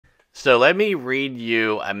So let me read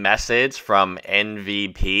you a message from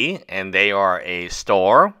NVP, and they are a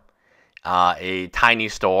store, a tiny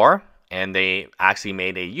store, and they actually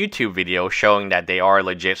made a YouTube video showing that they are a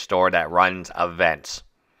legit store that runs events.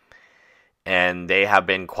 And they have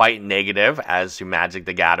been quite negative as to Magic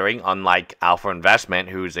the Gathering, unlike Alpha Investment,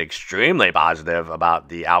 who's extremely positive about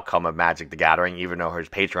the outcome of Magic the Gathering, even though his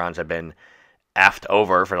patrons have been effed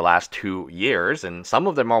over for the last 2 years. And some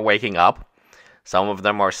of them are waking up. Some of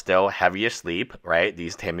them are still heavy asleep, right?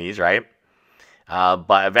 These Timmies, right?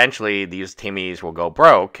 But eventually, these Timmies will go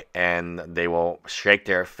broke, and they will shake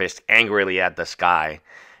their fist angrily at the sky,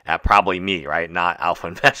 at probably me, right? Not Alpha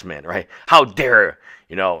Investment, right? How dare,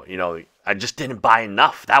 I just didn't buy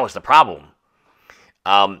enough. That was the problem.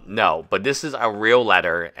 No, but this is a real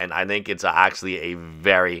letter, and I think it's actually a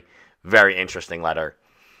very, very interesting letter.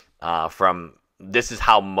 This is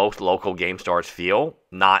how most local game stores feel,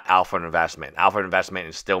 not Alpha Investment. Alpha Investment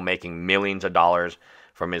is still making millions of dollars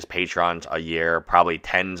from his patrons a year, probably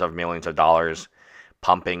tens of millions of dollars,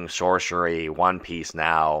 pumping Sorcery, One Piece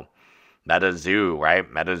now, MetaZoo,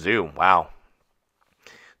 right? MetaZoo, wow.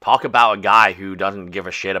 Talk about a guy who doesn't give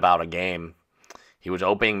a shit about a game. He was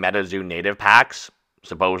opening MetaZoo native packs,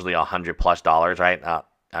 supposedly $100+, right?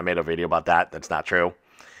 I made a video about that. That's not true.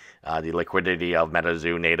 The liquidity of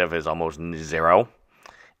MetaZoo native is almost zero.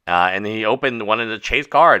 And he opened one of the chase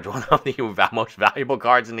cards, one of the most valuable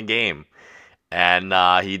cards in the game. And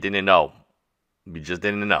he didn't know. He just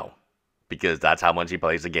didn't know. Because that's how much he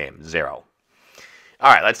plays the game. Zero.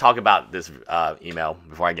 Alright, let's talk about this email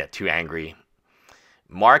before I get too angry.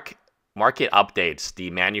 Market updates.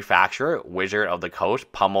 The manufacturer, Wizard of the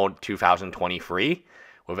Coast, pummeled 2023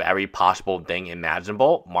 with every possible thing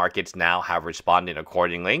imaginable. Markets now have responded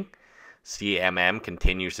accordingly. CMM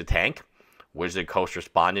continues to tank. Wizard of the Coast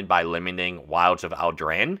responded by limiting Wilds of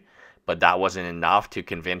Eldraine, but that wasn't enough to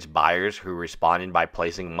convince buyers, who responded by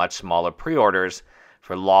placing much smaller pre-orders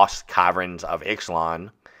for Lost Caverns of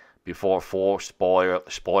Ixalan before full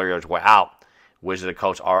spoilers were out. Wizard of the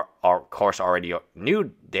Coast of course already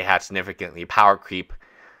knew they had significantly power creep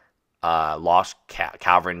Lost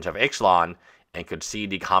Caverns of Ixalan, and could see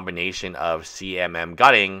the combination of CMM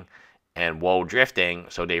gutting and WoW drifting,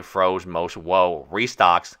 so they froze most WoW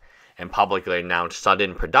restocks and publicly announced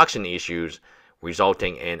sudden production issues,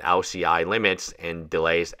 resulting in LCI limits and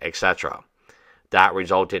delays, etc. That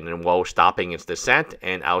resulted in WoW stopping its descent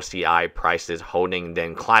and LCI prices holding,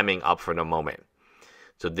 then climbing up for the moment.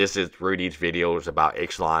 So this is Rudy's videos about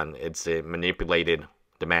Ixalan. It's a manipulated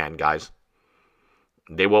demand, guys.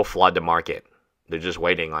 They will flood the market. They're just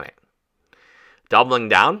waiting on it. Doubling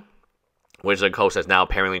down, Wizard of the Coast has now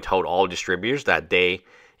apparently told all distributors that they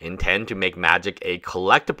intend to make Magic a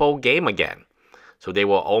collectible game again. So they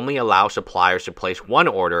will only allow suppliers to place one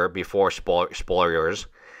order before spoilers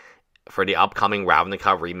for the upcoming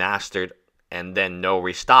Ravnica Remastered, and then no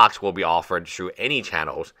restocks will be offered through any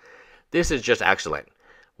channels. This is just excellent.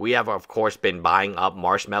 We have, of course, been buying up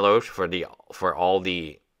marshmallows for all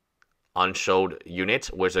the unsold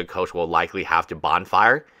units. Wizard of the Coast will likely have to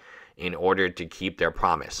bonfire in order to keep their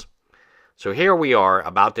promise. So here we are,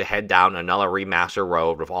 about to head down another remaster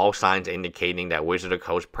road, with all signs indicating that Wizard of the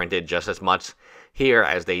Coast printed just as much here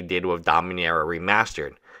as they did with Dominaria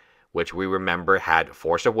Remastered, which we remember had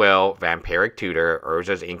Force of Will, Vampiric Tutor,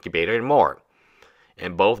 Urza's Incubator, and more.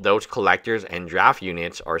 And both those collectors and draft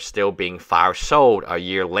units are still being fire sold a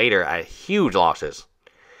year later at huge losses.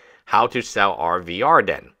 How to sell RVR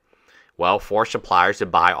then? Well, force suppliers to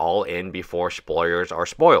buy all in before spoilers are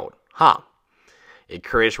spoiled. A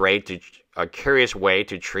curious way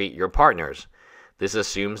to treat your partners. This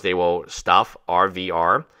assumes they will stuff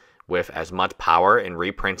RVR with as much power and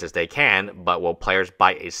reprints as they can, but will players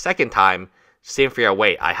buy a second time? Cynthia,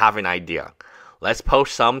 wait, I have an idea. Let's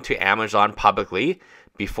post some to Amazon publicly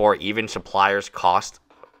before even suppliers cost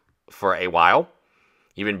for a while,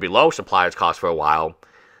 even below suppliers cost for a while.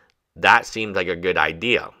 That seems like a good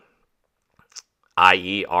idea.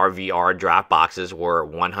 I.e., RVR draft boxes were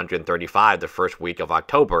 $135 the first week of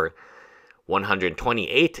October,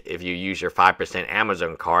 $128 if you use your 5%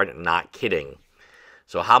 Amazon card. Not kidding.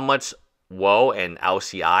 So how much WoW and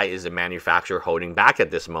LCI is the manufacturer holding back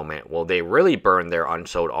at this moment? Will they really burn their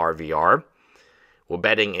unsold RVR? We're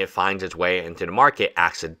betting it finds its way into the market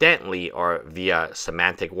accidentally or via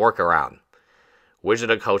semantic workaround.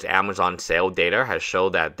 Wizard of the Coast Amazon sale data has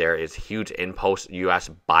shown that there is huge in-post US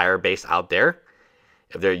buyer base out there.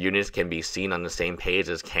 If their units can be seen on the same page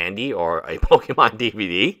as candy or a Pokemon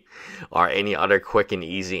DVD or any other quick and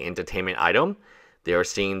easy entertainment item, they are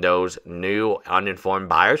seeing those new uninformed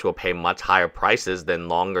buyers will pay much higher prices than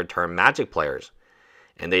longer term Magic players,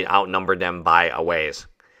 and they outnumber them by a ways.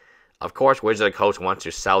 Of course, Wizard of the Coast wants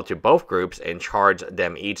to sell to both groups and charge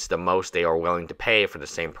them each the most they are willing to pay for the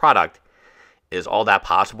same product. Is all that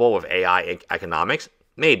possible with AI economics?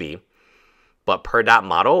 Maybe. But per that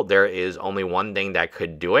model, there is only one thing that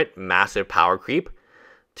could do it: massive power creep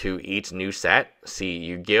to each new set. See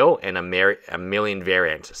Yu-Gi-Oh! And a million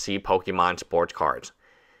variants. See Pokemon sports cards.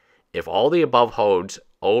 If all the above holds,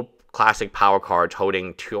 old classic power cards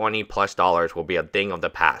holding $20+ will be a thing of the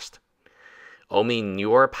past. Only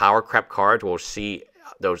newer power creep cards will see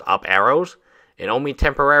those up arrows, and only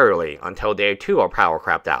temporarily until they too are power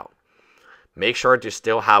crept out. Make sure to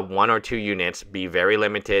still have 1 or 2 units, be very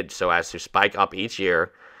limited so as to spike up each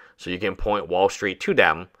year so you can point Wall Street to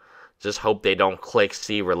them. Just hope they don't click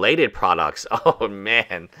see related products, oh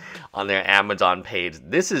man, on their Amazon page.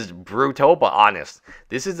 This is brutal but honest.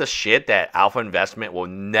 This is the shit that Alpha Investment will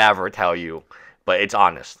never tell you, but it's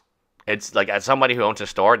honest. It's like, as somebody who owns a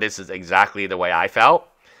store, this is exactly the way I felt,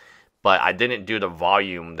 but I didn't do the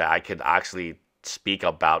volume that I could actually speak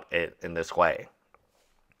about it in this way.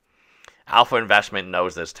 Alpha Investment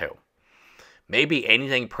knows this too. Maybe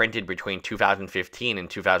anything printed between 2015 and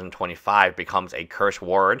 2025 becomes a curse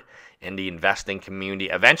word in the investing community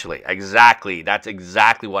eventually. Exactly. That's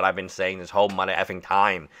exactly what I've been saying this whole mother effing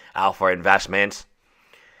time, Alpha Investments.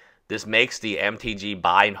 This makes the MTG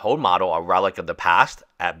buy and hold model a relic of the past.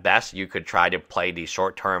 At best, you could try to play the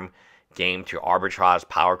short-term game to arbitrage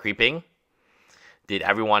power creeping. Did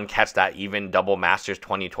everyone catch that even Double Masters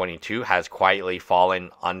 2022 has quietly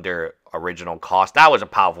fallen under original cost? That was a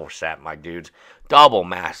powerful set, my dudes. Double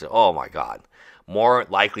Master, oh my god. More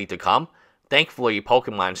likely to come. Thankfully,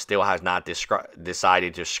 Pokemon still has not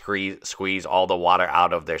decided to squeeze all the water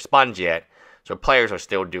out of their sponge yet, so players are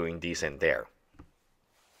still doing decent there.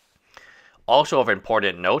 Also of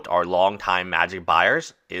important note, our longtime Magic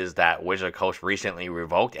buyers, is that Wizard of the Coast recently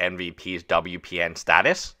revoked MVP's WPN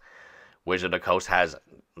status. Wizard of the Coast has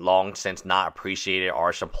long since not appreciated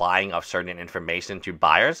our supplying of certain information to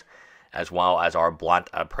buyers, as well as our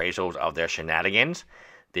blunt appraisals of their shenanigans.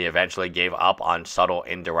 They eventually gave up on subtle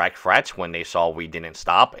indirect threats when they saw we didn't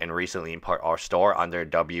stop, and recently put our store under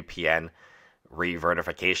WPN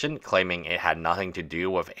revertification, claiming it had nothing to do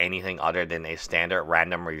with anything other than a standard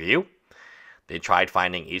random review. They tried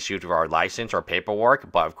finding issues with our license or paperwork,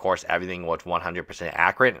 but of course everything was 100%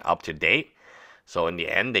 accurate and up to date. So in the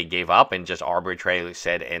end, they gave up and just arbitrarily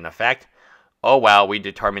said in effect, oh well, we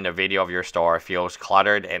determined the video of your store feels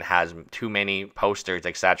cluttered and has too many posters,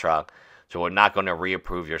 etc. So we're not going to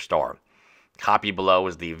reapprove your store. Copy below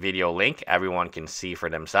is the video link. Everyone can see for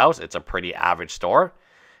themselves. It's a pretty average store.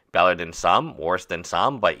 Better than some, worse than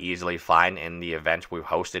some, but easily fine in the events we've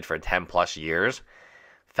hosted for 10+ years.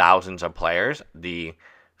 Thousands of players. The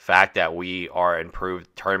fact that we are an improved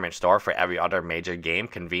tournament store for every other major game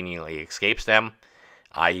conveniently escapes them,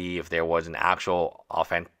 i.e. if there was an actual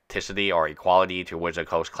authenticity or equality to Wizard of the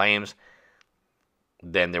Coast claims,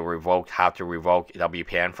 then they have to revoke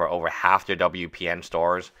WPN for over half their WPN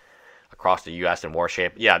stores across the US and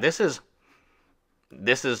worship. Yeah, this is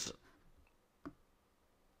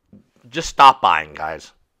just stop buying,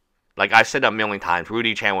 guys. Like I've said a million times,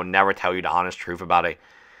 Rudy Chan will never tell you the honest truth about it.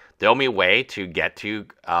 The only way to get to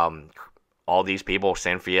all these people,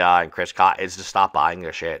 Cynthia and Chris Scott, is to stop buying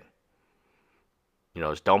their shit. You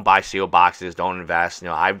know, just don't buy sealed boxes, don't invest. You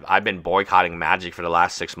know, I've been boycotting Magic for the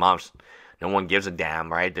last 6 months. No one gives a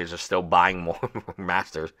damn, right? They're just still buying more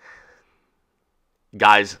Masters.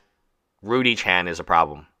 Guys, Rudy Chan is a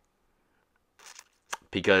problem.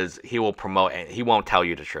 Because he will promote, and he won't tell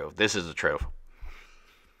you the truth. This is the truth.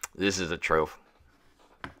 This is the truth.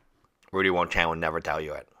 Rudy Chan will never tell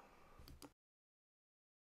you it.